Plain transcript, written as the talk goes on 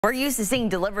We're used to seeing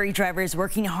delivery drivers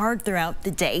working hard throughout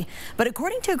the day, but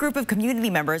according to a group of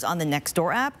community members on the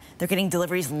Nextdoor app, they're getting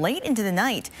deliveries late into the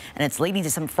night, and it's leading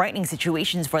to some frightening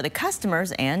situations for the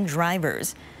customers and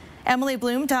drivers. Emily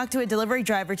Bloom talked to a delivery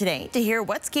driver today to hear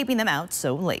what's keeping them out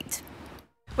so late.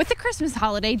 With the Christmas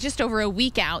holiday just over a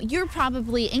week out, you're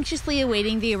probably anxiously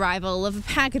awaiting the arrival of a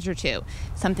package or two.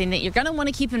 Something that you're going to want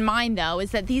to keep in mind, though,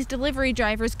 is that these delivery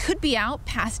drivers could be out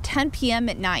past 10 p.m.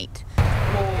 at night.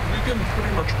 Well, we can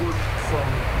pretty much work from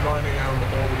 9 a.m.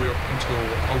 all the way up until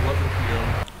 11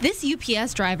 p.m. This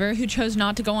UPS driver, who chose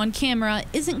not to go on camera,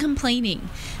 isn't complaining.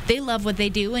 They love what they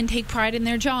do and take pride in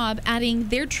their job, adding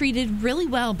they're treated really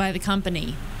well by the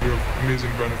company. We have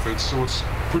amazing benefits, so it's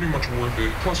pretty much worth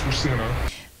it. Plus, we're Santa.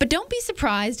 But don't be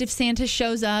surprised if Santa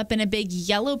shows up in a big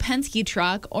yellow Penske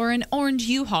truck or an orange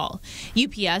U-Haul.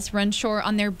 UPS runs short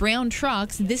on their brown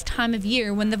trucks this time of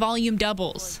year when the volume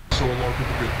doubles. So a lot of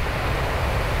people get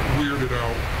weirded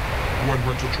out when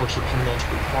rental trucks are coming onto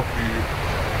the property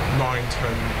 9,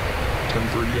 10,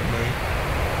 10:30 at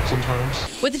night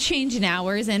sometimes. With the change in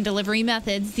hours and delivery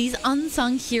methods, these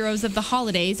unsung heroes of the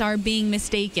holidays are being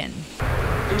mistaken.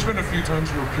 There's been a few times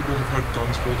where people have had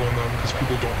guns pulled on them because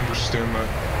people don't understand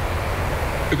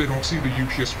that they don't see the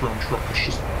UPS brown truck. It's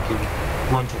just the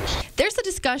rentals. There's a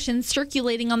discussion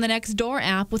circulating on the Nextdoor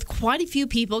app with quite a few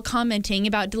people commenting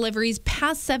about deliveries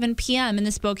past 7 p.m. in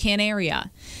the Spokane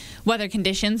area. Weather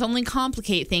conditions only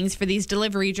complicate things for these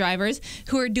delivery drivers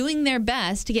who are doing their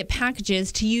best to get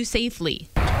packages to you safely.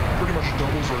 Pretty much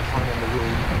doubles our time on the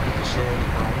road with the snow on the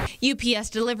ground. UPS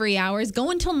delivery hours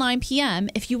go until 9 p.m.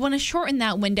 If you want to shorten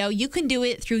that window, you can do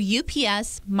it through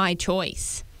UPS My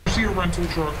Choice. You see a rental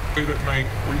truck late at night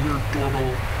or you hear a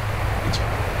doorbell, it's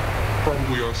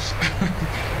probably us.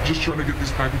 Just trying to get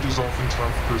these packages off in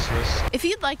time for Christmas. If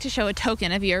you'd like to show a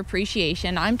token of your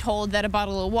appreciation, I'm told that a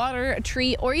bottle of water, a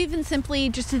treat, or even simply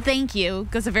just a thank you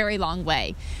goes a very long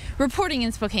way. Reporting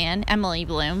in Spokane, Emily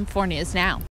Bloom, 4 News Now.